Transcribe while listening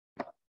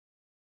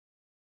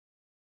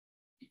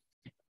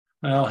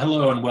Well,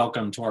 hello and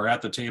welcome to our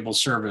At the Table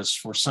service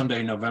for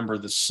Sunday, November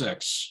the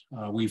 6th.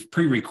 We've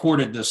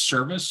pre-recorded this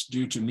service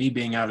due to me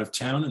being out of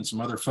town and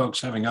some other folks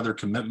having other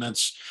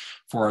commitments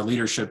for our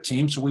leadership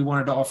team. So we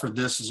wanted to offer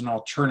this as an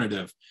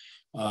alternative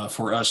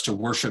for us to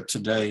worship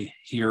today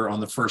here on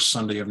the first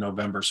Sunday of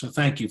November. So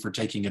thank you for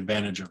taking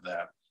advantage of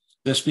that.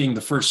 This being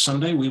the first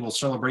Sunday, we will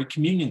celebrate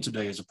communion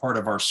today as a part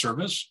of our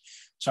service.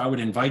 So I would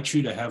invite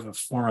you to have a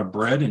form of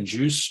bread and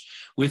juice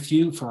with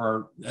you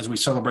as we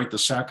celebrate the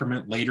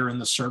sacrament later in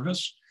the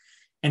service.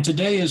 And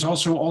today is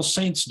also All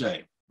Saints'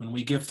 Day, when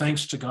we give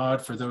thanks to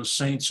God for those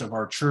saints of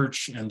our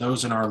church and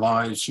those in our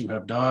lives who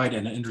have died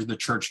and entered the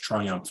church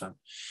triumphant.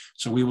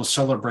 So we will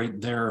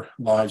celebrate their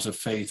lives of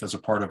faith as a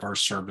part of our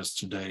service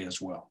today as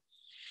well.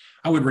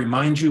 I would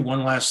remind you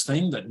one last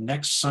thing, that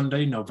next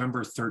Sunday,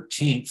 November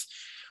 13th,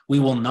 we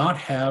will not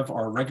have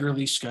our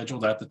regularly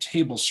scheduled At the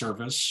Table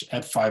service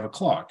at 5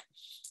 o'clock.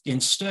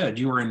 Instead,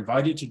 you are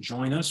invited to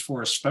join us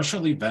for a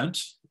special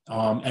event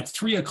at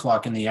 3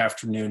 o'clock in the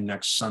afternoon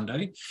next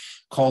Sunday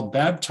called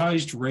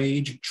Baptized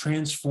Rage,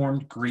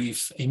 Transformed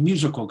Grief, a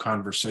musical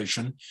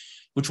conversation,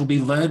 which will be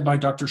led by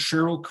Dr.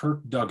 Cheryl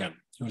Kirk Duggan,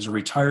 who is a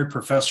retired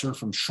professor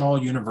from Shaw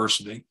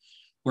University,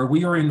 where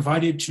we are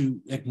invited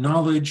to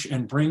acknowledge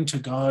and bring to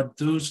God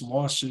those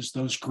losses,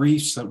 those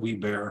griefs that we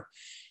bear,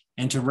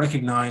 and to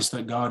recognize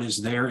that God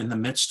is there in the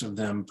midst of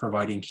them,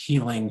 providing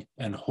healing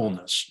and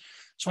wholeness.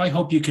 So I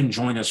hope you can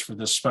join us for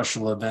this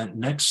special event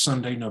next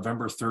Sunday,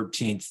 November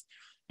 13th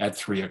at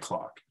 3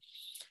 o'clock.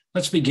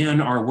 Let's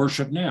begin our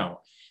worship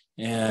now.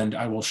 And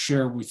I will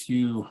share with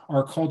you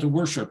our call to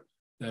worship.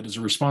 That is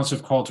a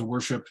responsive call to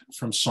worship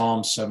from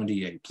Psalm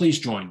 78. Please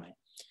join me.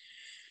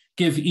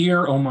 Give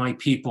ear, O my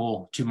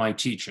people, to my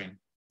teaching.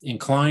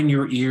 Incline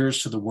your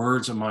ears to the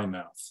words of my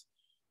mouth.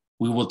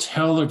 We will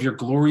tell of your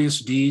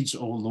glorious deeds,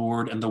 O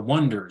Lord, and the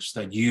wonders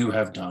that you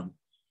have done.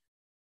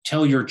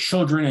 Tell your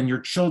children and your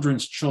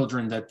children's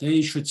children that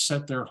they should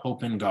set their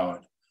hope in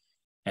God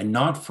and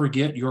not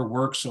forget your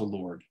works, O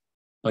Lord,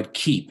 but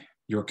keep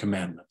your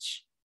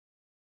commandments.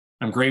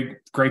 I'm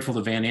grateful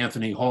to Van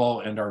Anthony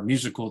Hall and our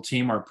musical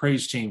team, our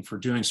praise team, for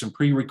doing some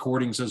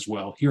pre-recordings as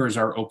well. Here is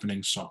our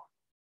opening song.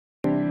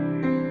 Love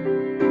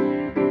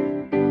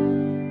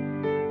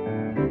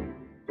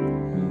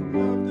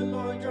the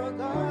Lord your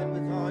God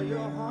with all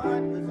your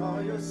heart, with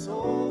all your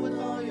soul, with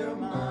all your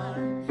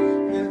mind,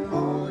 with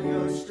all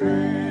your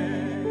strength.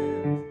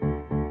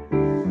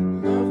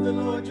 Love the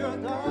Lord your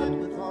God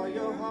with all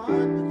your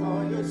heart, with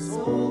all your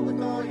soul,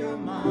 with all your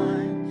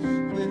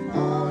mind, with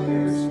all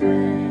your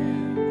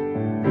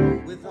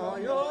strength. With all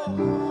your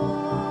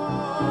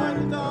heart,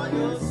 with all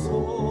your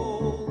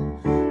soul,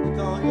 with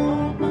all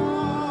your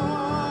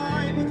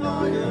mind, with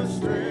all your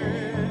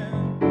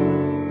strength.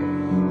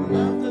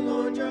 Love the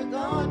Lord your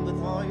God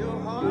with all your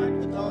heart,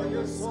 with all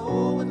your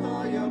soul, with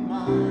all your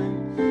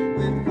mind,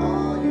 with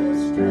all your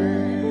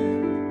strength.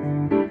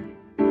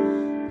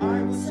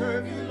 I will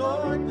serve you,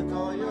 Lord, with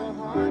all your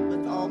heart,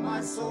 with all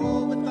my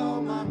soul, with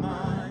all my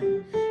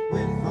mind,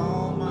 with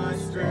all my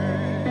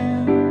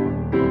strength.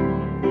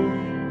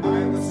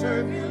 I will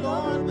serve you,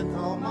 Lord, with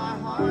all my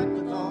heart,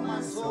 with all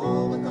my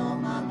soul, with all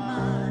my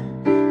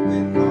mind,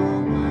 with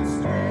all my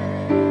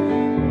strength.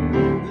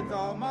 With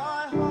all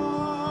my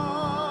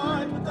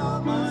heart, with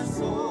all my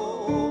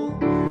soul,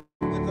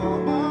 with all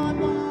my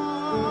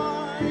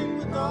mind,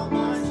 with all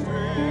my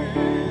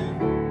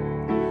strength.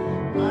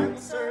 I will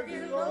serve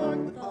you,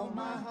 Lord, with all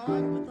my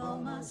heart, with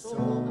all my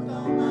soul, with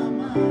all my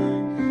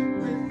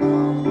mind, with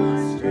all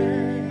my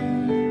strength.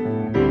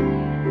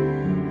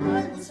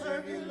 I will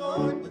serve you,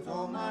 Lord, with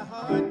all my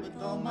heart, with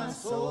all my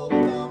soul,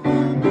 with all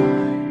my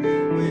mind,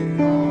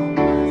 with all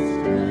my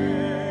strength.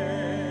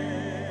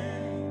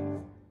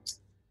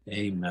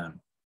 Amen.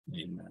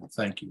 Amen.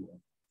 Thank you.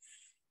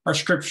 Our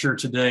scripture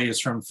today is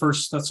from 1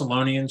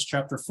 Thessalonians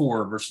chapter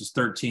 4, verses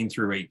 13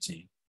 through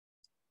 18.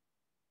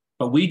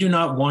 But we do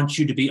not want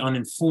you to be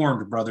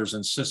uninformed, brothers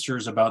and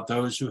sisters, about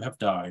those who have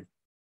died,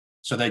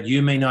 so that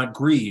you may not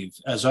grieve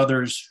as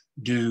others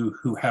do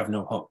who have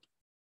no hope.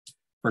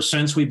 For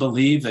since we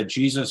believe that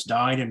Jesus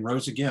died and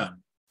rose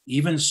again,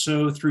 even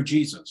so through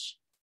Jesus,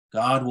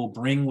 God will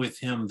bring with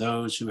him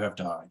those who have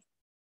died.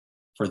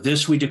 For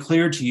this we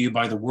declare to you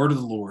by the word of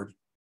the Lord,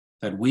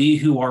 that we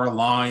who are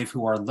alive,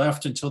 who are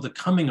left until the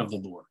coming of the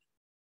Lord,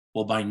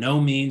 will by no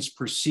means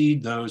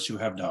precede those who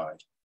have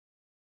died.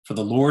 For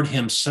the Lord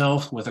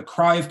himself, with a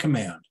cry of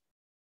command,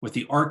 with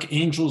the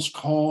archangel's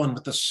call, and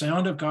with the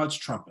sound of God's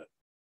trumpet,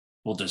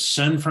 will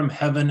descend from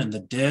heaven, and the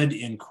dead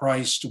in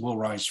Christ will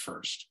rise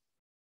first.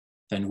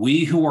 Then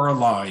we who are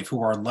alive,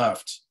 who are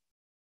left,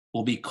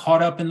 will be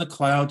caught up in the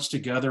clouds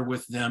together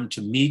with them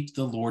to meet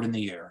the Lord in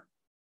the air.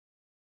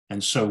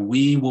 And so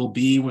we will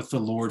be with the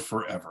Lord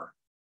forever.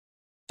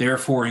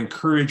 Therefore,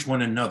 encourage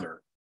one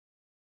another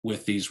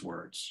with these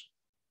words.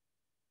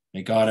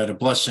 May God add a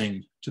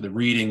blessing to the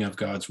reading of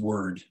God's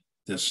word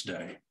this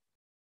day.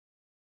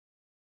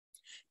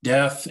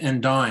 Death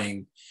and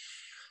dying,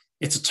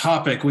 it's a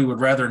topic we would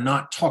rather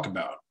not talk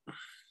about.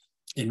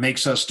 It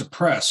makes us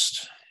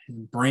depressed.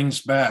 It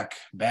brings back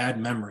bad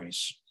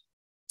memories.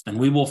 and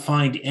we will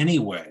find any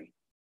way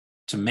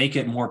to make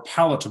it more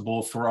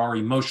palatable for our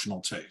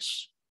emotional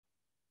tastes.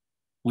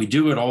 We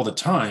do it all the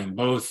time,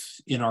 both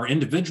in our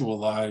individual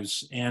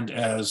lives and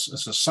as a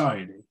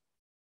society.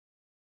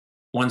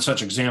 One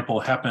such example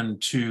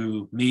happened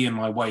to me and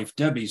my wife,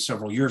 Debbie,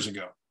 several years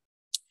ago.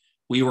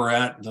 We were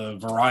at the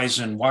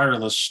Verizon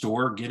wireless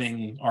store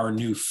getting our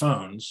new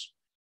phones.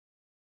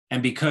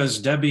 And because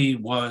Debbie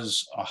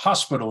was a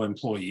hospital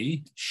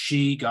employee,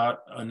 she got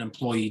an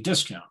employee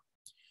discount.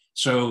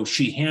 So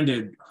she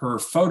handed her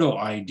photo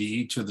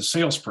ID to the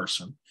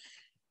salesperson.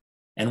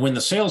 And when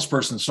the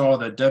salesperson saw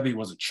that Debbie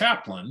was a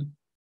chaplain,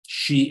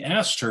 she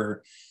asked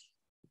her,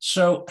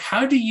 "So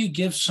how do you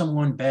give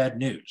someone bad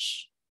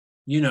news?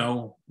 You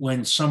know,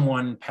 when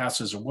someone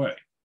passes away?"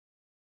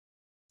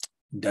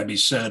 Debbie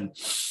said,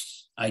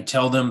 "I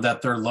tell them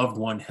that their loved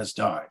one has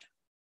died."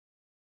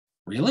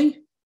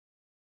 "Really?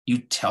 You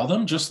tell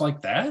them just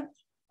like that?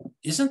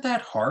 Isn't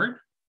that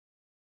hard?"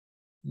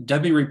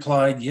 Debbie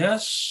replied,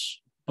 "Yes,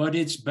 but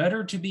it's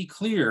better to be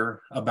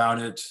clear about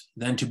it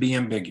than to be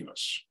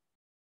ambiguous."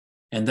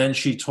 And then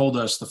she told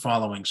us the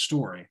following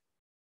story.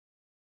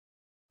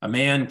 A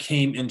man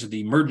came into the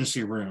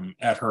emergency room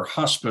at her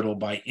hospital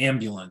by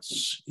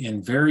ambulance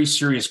in very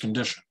serious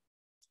condition.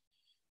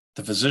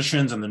 The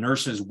physicians and the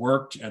nurses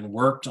worked and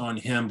worked on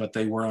him, but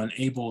they were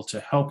unable to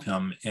help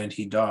him, and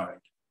he died.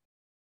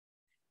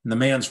 And the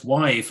man's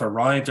wife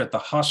arrived at the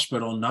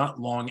hospital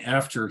not long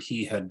after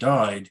he had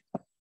died,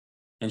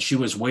 and she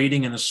was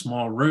waiting in a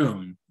small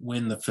room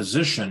when the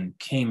physician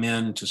came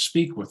in to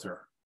speak with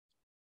her.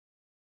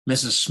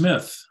 "Mrs.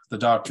 Smith," the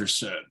doctor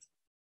said,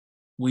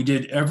 "we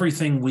did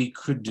everything we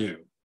could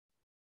do,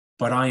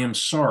 but I am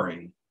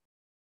sorry,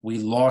 we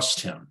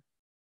lost him."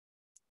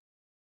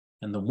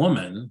 And the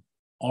woman,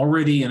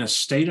 already in a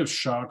state of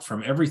shock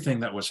from everything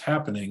that was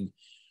happening,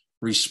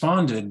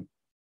 responded,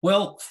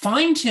 "Well,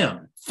 find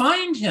him,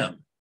 find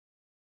him."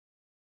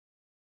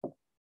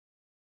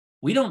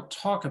 We don't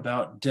talk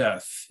about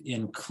death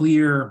in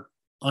clear,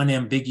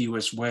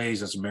 unambiguous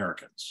ways as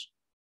Americans.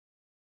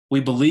 We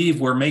believe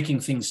we're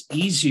making things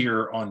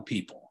easier on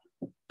people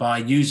by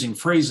using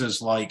phrases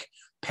like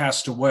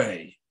passed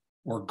away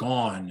or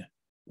gone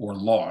or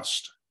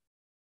lost.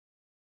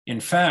 In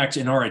fact,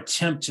 in our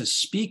attempt to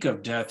speak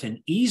of death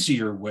in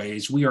easier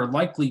ways, we are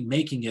likely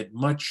making it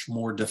much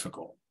more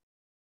difficult.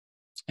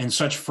 And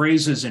such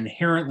phrases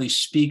inherently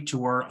speak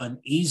to our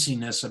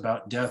uneasiness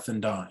about death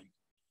and dying.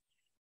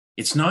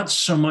 It's not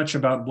so much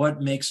about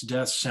what makes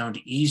death sound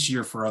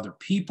easier for other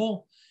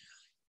people,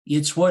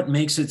 it's what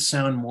makes it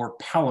sound more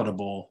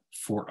palatable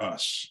for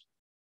us.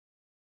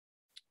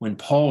 When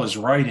Paul is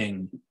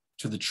writing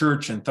to the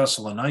church in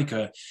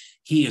Thessalonica,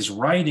 he is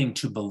writing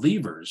to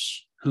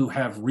believers who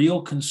have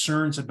real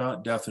concerns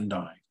about death and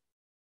dying.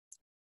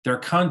 Their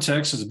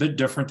context is a bit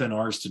different than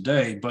ours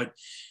today, but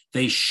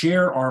they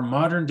share our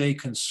modern day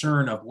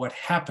concern of what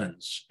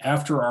happens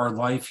after our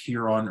life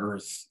here on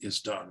earth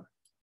is done.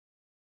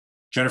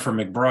 Jennifer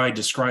McBride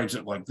describes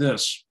it like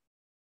this: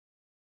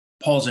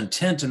 Paul's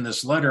intent in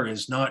this letter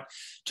is not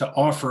to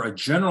offer a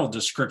general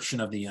description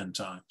of the end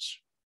times.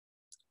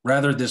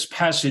 Rather, this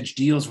passage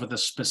deals with a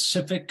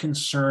specific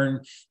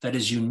concern that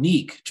is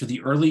unique to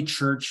the early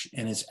church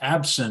and is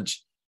absent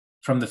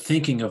from the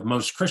thinking of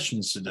most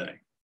Christians today.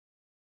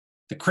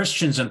 The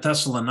Christians in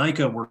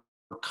Thessalonica were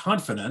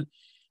confident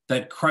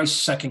that Christ's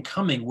second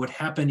coming would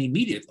happen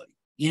immediately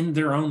in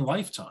their own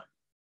lifetime.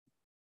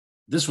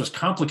 This was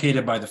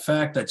complicated by the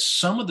fact that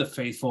some of the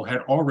faithful had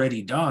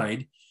already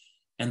died,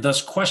 and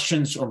thus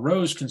questions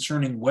arose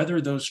concerning whether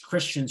those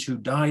Christians who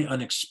die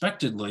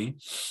unexpectedly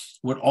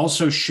would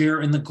also share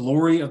in the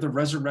glory of the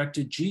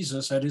resurrected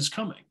Jesus at his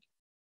coming.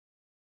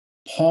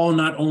 Paul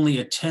not only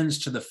attends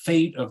to the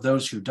fate of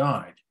those who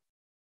died,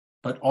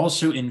 but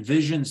also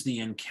envisions the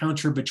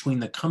encounter between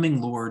the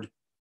coming Lord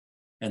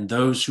and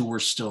those who were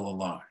still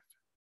alive.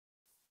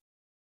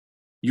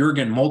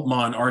 Jürgen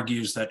Moltmann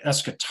argues that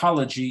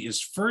eschatology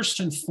is first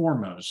and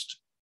foremost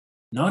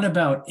not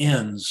about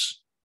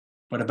ends,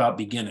 but about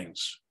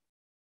beginnings,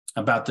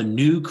 about the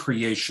new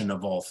creation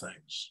of all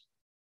things.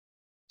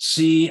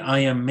 "See, I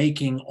am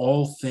making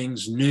all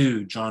things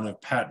new," John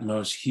of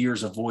Patmos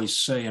hears a voice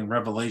say in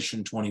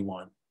Revelation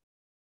 21.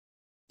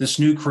 This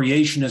new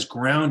creation is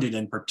grounded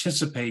and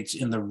participates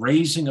in the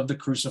raising of the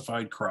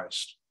crucified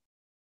Christ.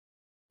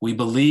 We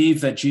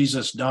believe that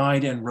Jesus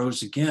died and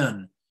rose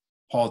again,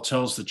 Paul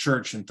tells the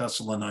church in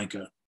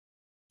Thessalonica.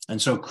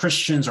 And so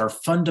Christians are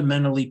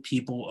fundamentally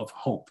people of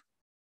hope,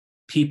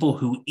 people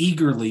who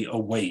eagerly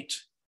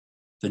await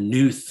the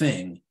new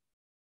thing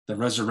the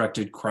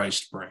resurrected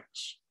Christ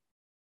brings.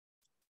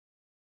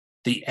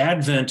 The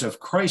advent of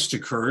Christ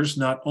occurs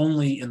not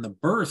only in the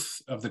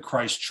birth of the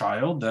Christ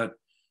child that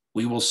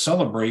we will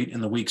celebrate in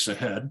the weeks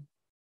ahead,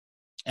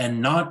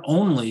 and not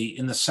only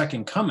in the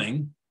second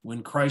coming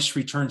when Christ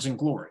returns in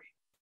glory,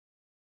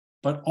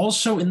 but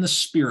also in the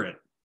Spirit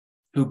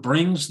who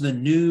brings the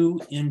new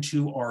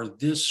into our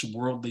this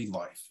worldly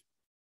life.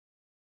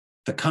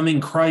 The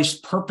coming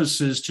Christ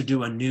purposes to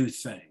do a new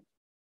thing.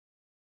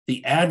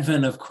 The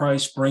advent of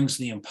Christ brings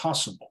the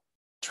impossible,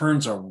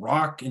 turns a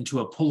rock into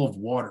a pool of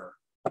water,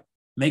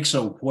 makes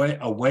a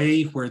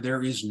way where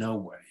there is no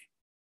way.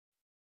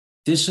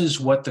 This is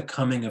what the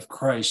coming of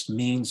Christ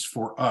means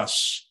for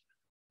us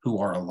who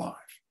are alive.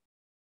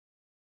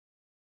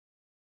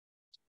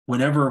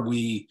 Whenever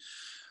we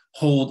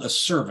hold a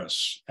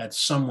service at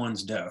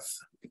someone's death,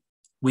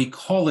 we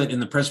call it in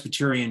the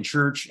Presbyterian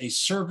Church a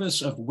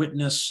service of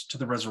witness to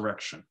the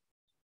resurrection.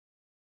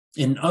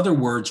 In other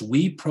words,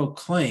 we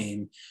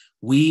proclaim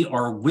we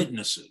are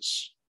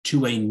witnesses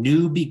to a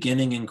new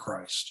beginning in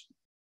Christ,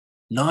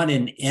 not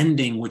an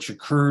ending which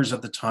occurs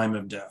at the time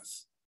of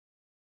death.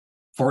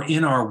 For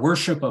in our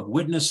worship of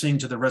witnessing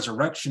to the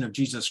resurrection of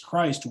Jesus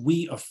Christ,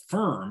 we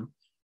affirm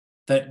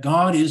that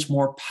God is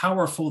more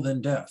powerful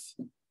than death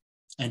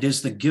and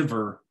is the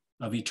giver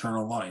of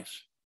eternal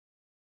life.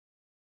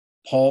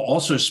 Paul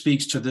also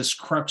speaks to this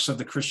crux of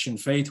the Christian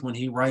faith when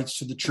he writes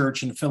to the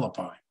church in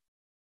Philippi.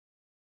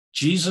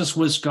 Jesus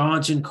was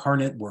God's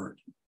incarnate word,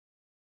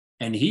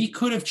 and he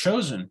could have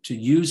chosen to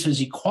use his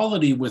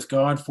equality with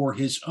God for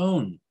his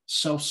own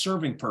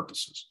self-serving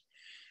purposes.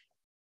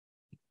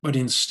 But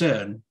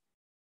instead,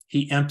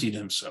 he emptied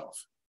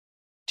himself,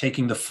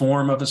 taking the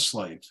form of a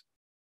slave,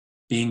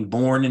 being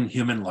born in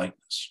human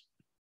likeness.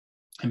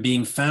 And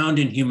being found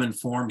in human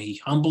form, he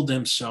humbled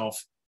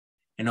himself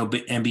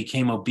and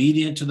became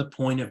obedient to the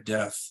point of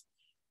death,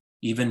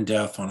 even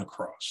death on a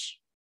cross.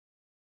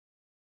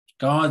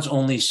 God's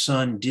only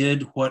Son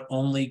did what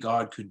only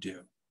God could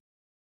do: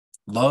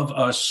 love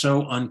us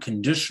so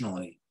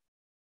unconditionally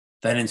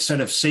that instead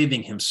of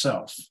saving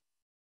himself,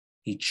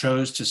 he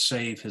chose to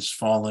save his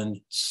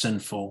fallen,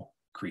 sinful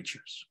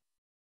creatures.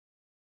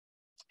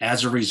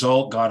 As a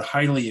result, God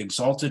highly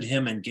exalted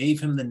him and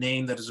gave him the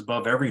name that is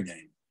above every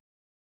name,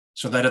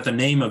 so that at the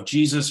name of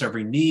Jesus,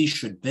 every knee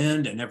should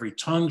bend and every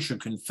tongue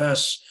should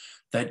confess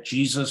that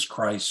Jesus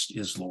Christ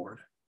is Lord.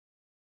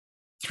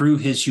 Through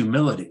his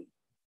humility,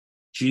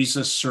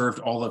 Jesus served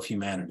all of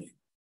humanity.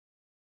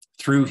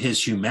 Through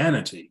his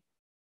humanity,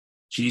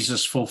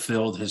 Jesus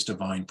fulfilled his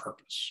divine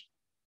purpose.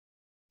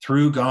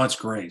 Through God's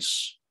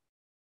grace,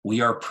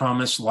 we are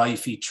promised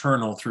life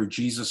eternal through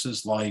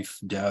Jesus's life,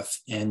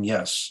 death, and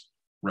yes,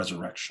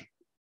 resurrection.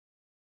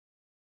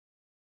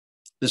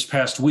 This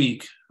past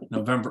week,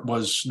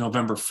 was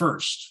November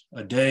 1st,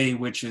 a day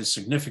which is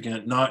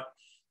significant not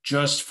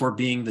just for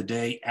being the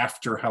day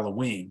after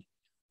Halloween.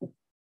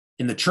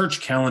 In the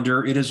church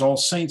calendar, it is All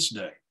Saints'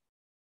 Day,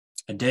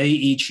 a day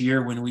each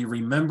year when we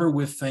remember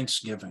with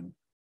thanksgiving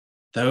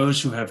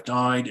those who have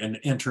died and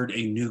entered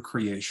a new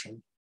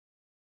creation.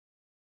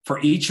 For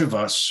each of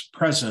us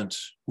present,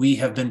 we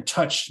have been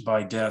touched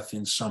by death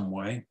in some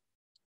way.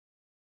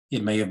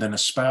 It may have been a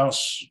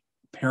spouse,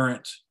 a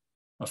parent,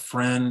 a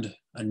friend,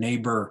 a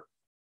neighbor,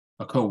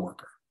 a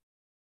coworker.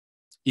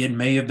 It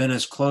may have been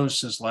as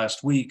close as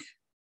last week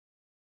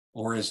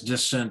or as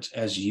distant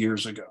as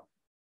years ago.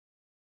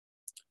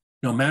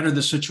 No matter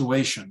the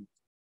situation,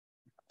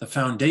 the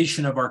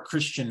foundation of our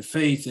Christian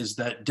faith is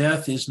that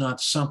death is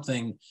not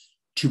something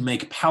to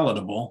make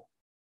palatable,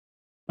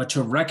 but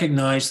to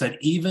recognize that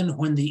even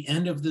when the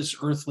end of this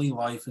earthly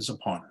life is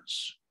upon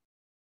us,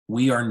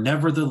 we are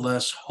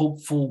nevertheless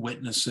hopeful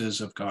witnesses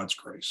of God's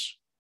grace.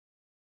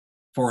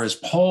 For as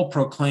Paul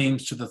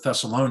proclaims to the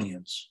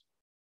Thessalonians,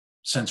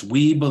 since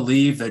we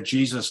believe that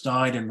Jesus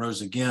died and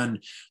rose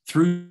again,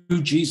 through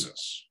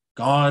Jesus,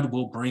 God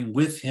will bring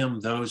with him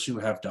those who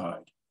have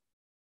died.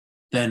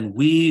 Then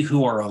we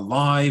who are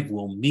alive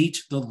will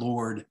meet the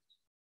Lord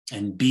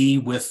and be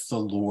with the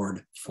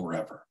Lord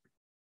forever.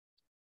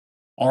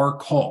 Our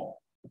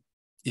call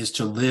is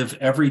to live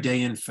every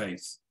day in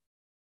faith,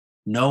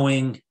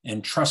 knowing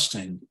and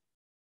trusting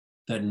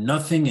that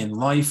nothing in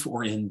life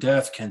or in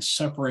death can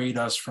separate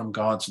us from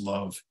God's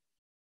love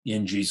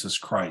in Jesus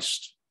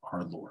Christ,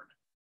 our Lord.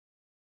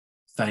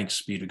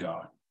 Thanks be to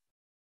God.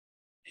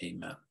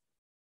 Amen.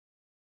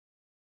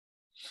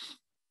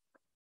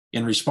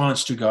 In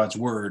response to God's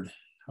word,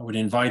 I would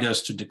invite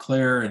us to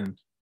declare and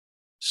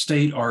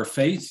state our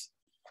faith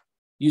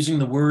using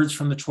the words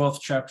from the 12th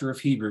chapter of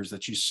Hebrews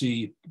that you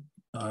see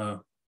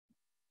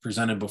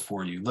presented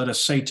before you. Let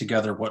us say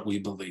together what we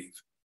believe.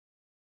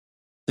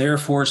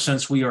 Therefore,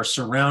 since we are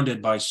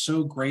surrounded by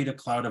so great a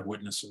cloud of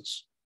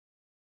witnesses,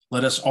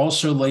 let us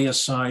also lay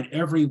aside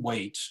every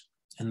weight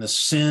and the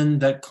sin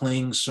that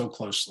clings so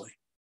closely.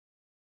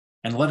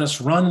 And let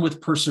us run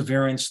with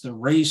perseverance the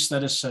race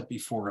that is set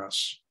before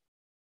us,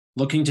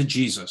 looking to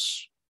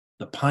Jesus,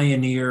 the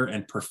pioneer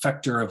and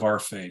perfecter of our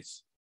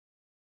faith,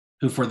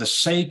 who for the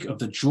sake of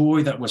the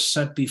joy that was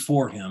set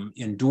before him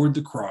endured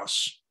the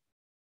cross,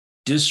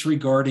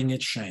 disregarding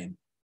its shame,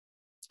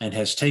 and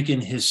has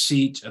taken his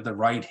seat at the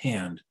right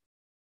hand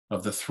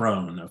of the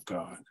throne of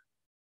God.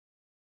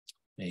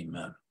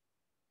 Amen.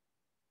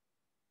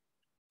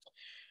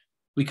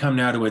 We come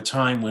now to a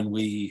time when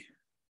we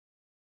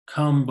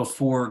come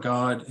before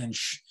God and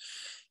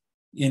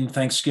in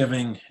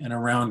thanksgiving and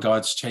around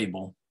God's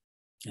table.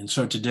 And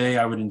so today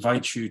I would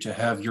invite you to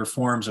have your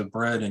forms of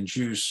bread and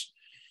juice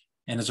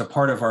And as a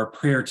part of our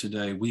prayer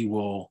today, we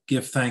will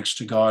give thanks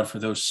to God for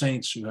those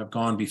saints who have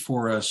gone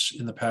before us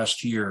in the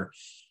past year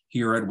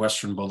here at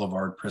Western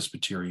Boulevard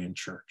Presbyterian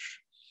Church.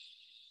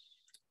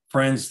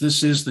 Friends,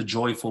 this is the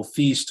joyful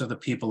feast of the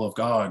people of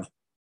God.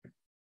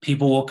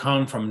 People will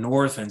come from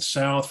north and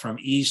south, from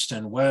east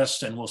and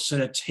west, and will sit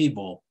at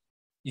table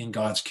in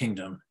God's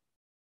kingdom.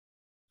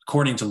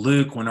 According to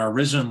Luke, when our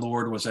risen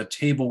Lord was at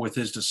table with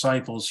his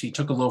disciples, he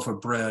took a loaf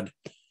of bread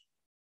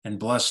and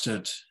blessed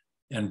it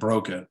and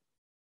broke it.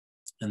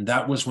 And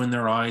that was when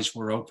their eyes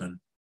were open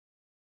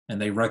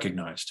and they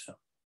recognized him.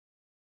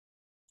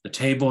 The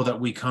table that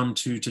we come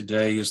to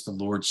today is the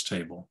Lord's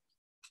table.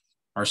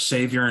 Our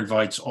Savior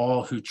invites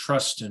all who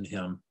trust in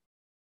him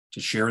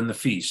to share in the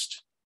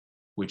feast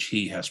which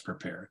he has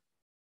prepared.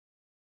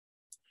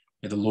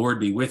 May the Lord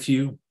be with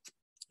you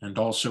and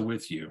also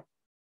with you.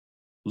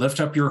 Lift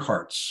up your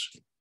hearts.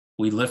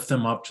 We lift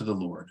them up to the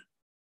Lord.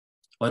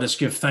 Let us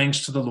give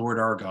thanks to the Lord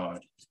our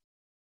God.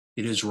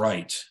 It is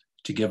right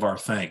to give our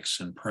thanks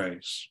and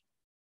praise.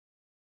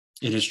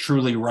 It is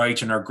truly right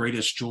and our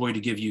greatest joy to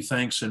give you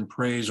thanks and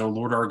praise, O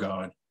Lord our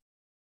God,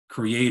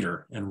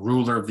 creator and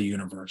ruler of the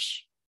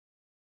universe.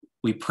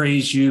 We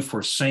praise you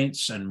for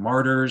saints and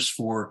martyrs,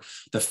 for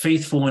the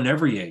faithful in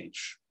every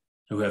age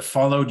who have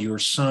followed your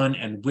Son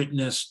and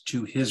witnessed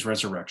to his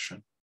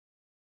resurrection.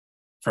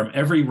 From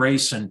every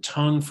race and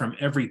tongue, from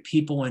every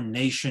people and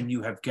nation,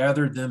 you have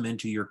gathered them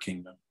into your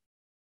kingdom.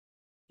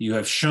 You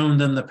have shown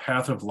them the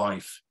path of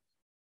life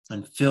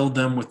and filled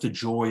them with the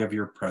joy of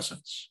your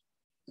presence.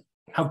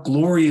 How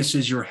glorious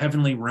is your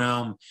heavenly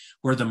realm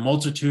where the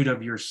multitude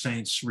of your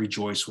saints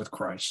rejoice with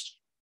Christ.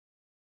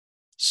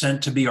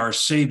 Sent to be our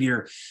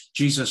Savior,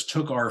 Jesus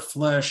took our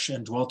flesh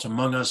and dwelt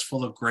among us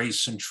full of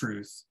grace and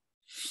truth.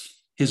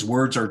 His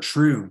words are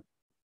true.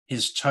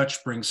 His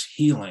touch brings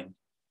healing.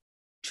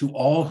 To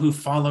all who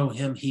follow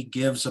him, he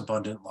gives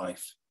abundant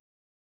life.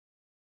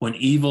 When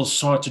evil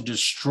sought to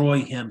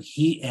destroy him,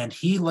 he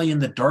lay in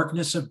the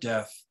darkness of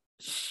death.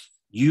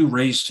 You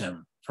raised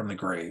him from the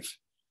grave.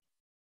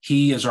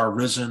 He is our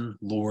risen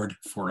Lord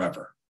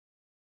forever.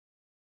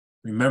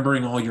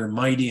 Remembering all your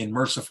mighty and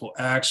merciful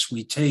acts,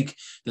 we take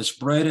this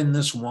bread and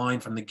this wine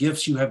from the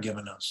gifts you have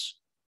given us,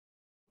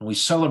 and we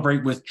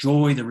celebrate with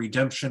joy the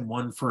redemption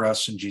won for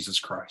us in Jesus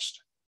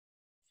Christ.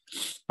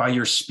 By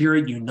your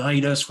Spirit,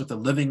 unite us with the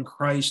living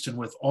Christ and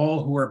with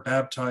all who are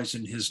baptized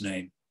in his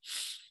name,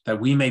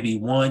 that we may be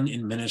one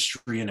in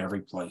ministry in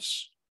every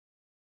place.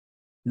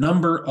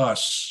 Number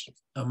us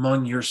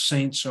among your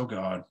saints, O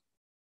God,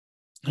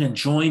 and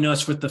join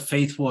us with the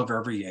faithful of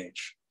every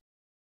age,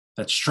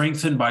 that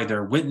strengthened by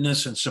their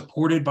witness and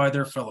supported by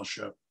their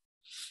fellowship,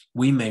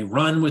 we may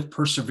run with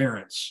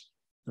perseverance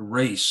the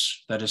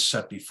race that is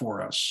set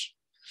before us,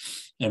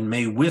 and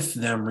may with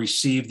them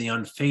receive the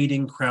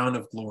unfading crown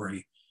of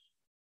glory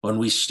when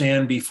we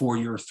stand before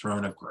your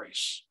throne of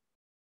grace.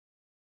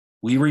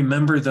 We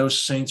remember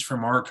those saints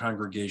from our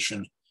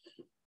congregation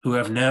who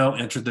have now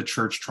entered the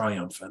church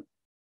triumphant: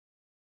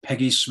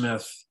 Peggy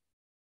Smith,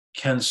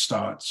 Ken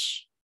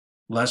Stotts,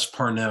 Les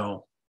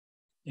Parnell,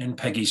 and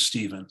Peggy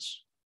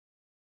Stevens.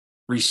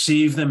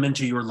 Receive them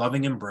into your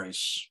loving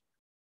embrace,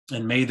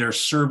 and may their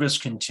service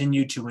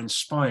continue to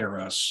inspire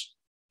us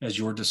as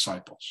your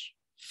disciples.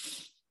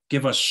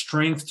 Give us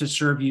strength to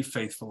serve you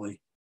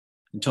faithfully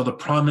until the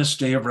promised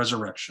day of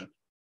resurrection,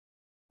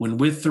 when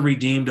with the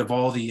redeemed of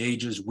all the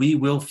ages, we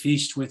will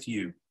feast with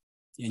you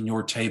in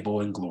your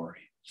table in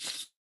glory.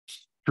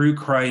 Through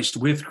Christ,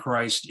 with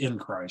Christ, in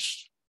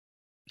Christ,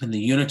 in the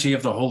unity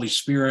of the Holy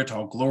Spirit,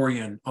 all glory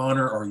and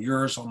honor are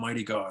yours,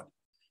 Almighty God,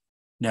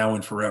 now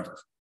and forever.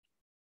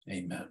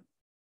 Amen.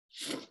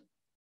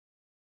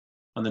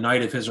 On the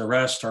night of his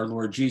arrest, our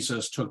Lord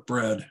Jesus took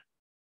bread,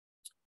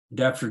 and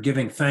after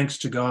giving thanks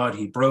to God,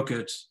 he broke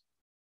it,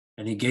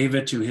 and he gave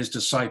it to his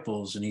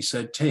disciples, and he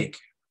said, "Take,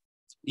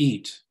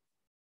 eat.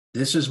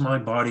 This is my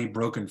body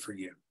broken for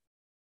you.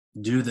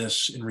 Do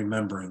this in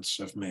remembrance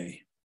of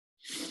me."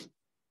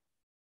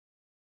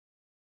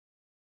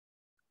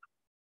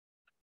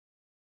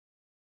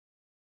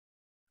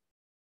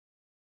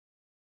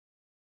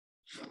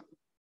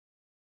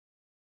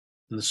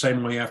 In the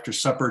same way, after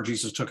supper,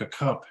 Jesus took a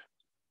cup.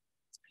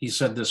 He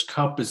said, "This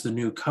cup is the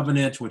new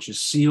covenant, which is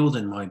sealed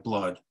in my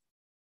blood.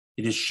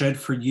 It is shed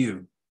for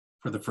you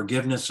for the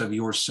forgiveness of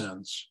your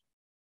sins.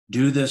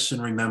 Do this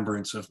in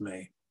remembrance of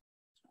me.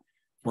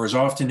 For as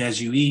often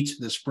as you eat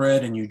this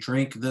bread and you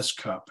drink this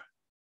cup,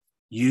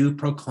 you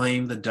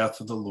proclaim the death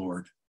of the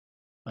Lord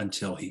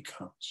until he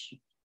comes."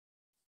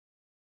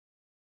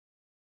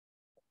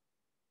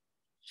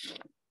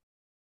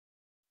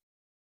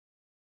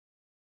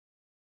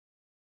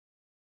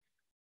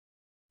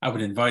 I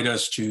would invite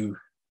us to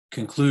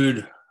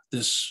conclude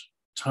this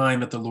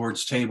time at the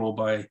Lord's table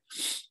by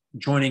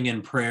joining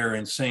in prayer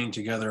and saying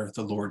together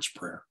the Lord's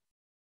Prayer.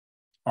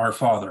 Our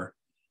Father,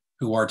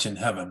 who art in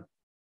heaven,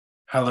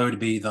 hallowed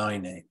be thy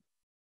name.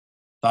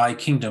 Thy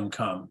kingdom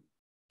come,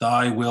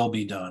 thy will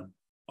be done,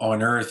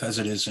 on earth as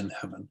it is in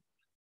heaven.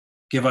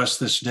 Give us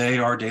this day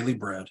our daily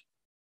bread,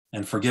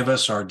 and forgive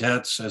us our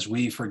debts as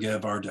we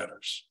forgive our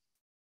debtors.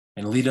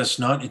 And lead us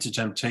not into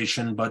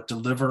temptation, but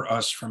deliver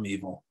us from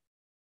evil.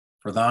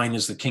 For thine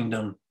is the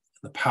kingdom,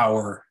 the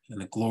power, and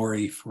the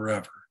glory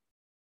forever.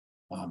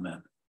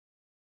 Amen.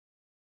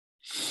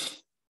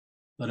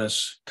 Let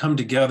us come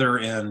together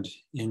and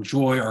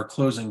enjoy our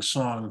closing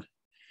song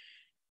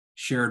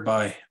shared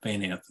by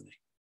Van Anthony.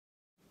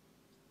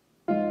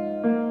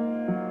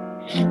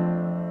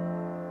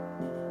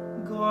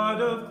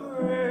 God of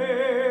grace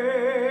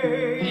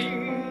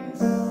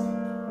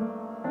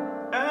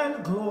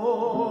and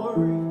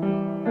glory,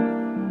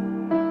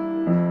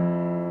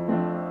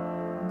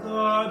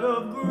 God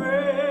of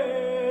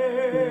grace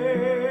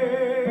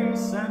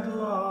and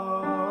love,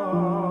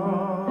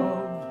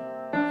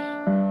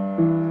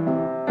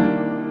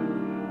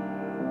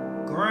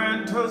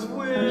 grant us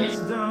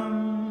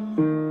wisdom,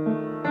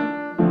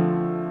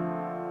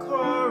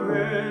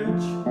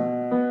 courage,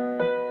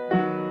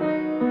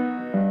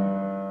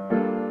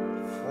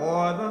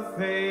 for the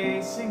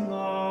facing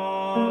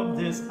of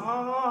this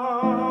hour.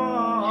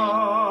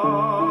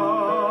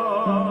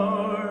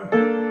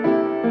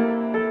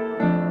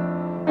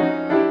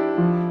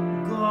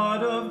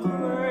 God of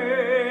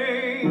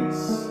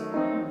grace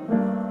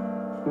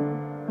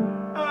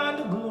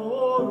and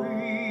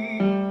glory,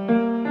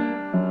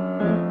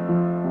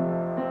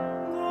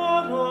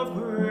 God of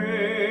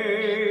grace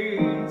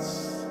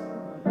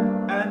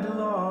and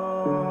love,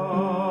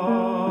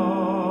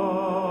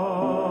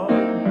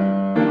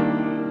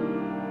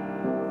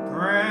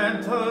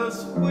 grant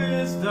us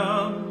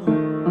wisdom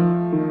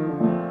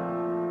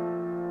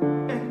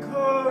and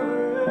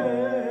courage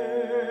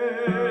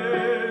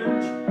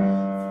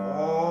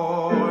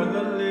for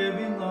the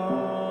living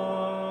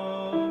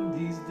of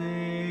these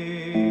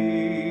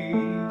days,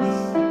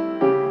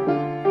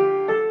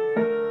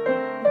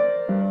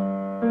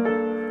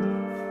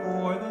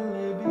 for the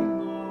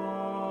living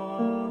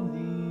of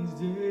these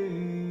days.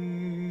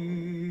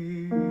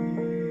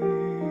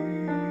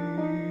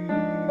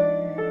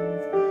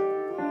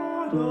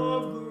 God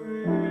of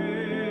grace.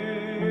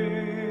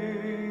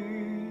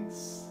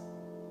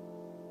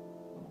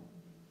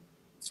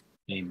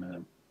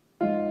 Amen.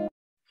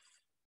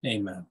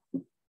 Amen.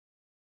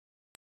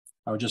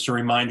 Just a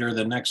reminder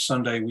that next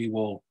Sunday we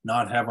will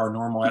not have our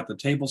normal at the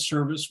table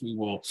service. We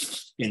will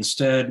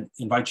instead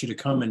invite you to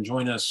come and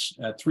join us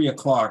at 3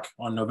 o'clock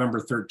on November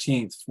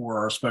 13th for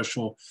our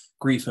special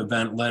grief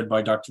event led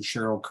by Dr.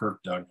 Cheryl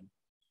Kirkduggan.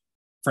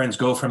 Friends,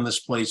 go from this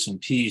place in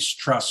peace,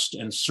 trust,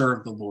 and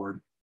serve the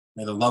Lord.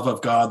 May the love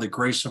of God, the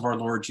grace of our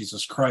Lord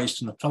Jesus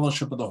Christ, and the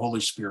fellowship of the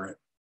Holy Spirit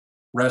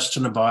rest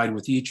and abide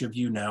with each of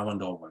you now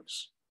and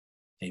always.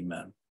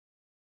 Amen.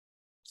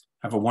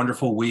 Have a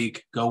wonderful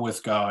week. Go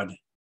with God.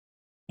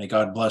 May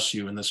God bless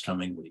you in this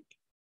coming week.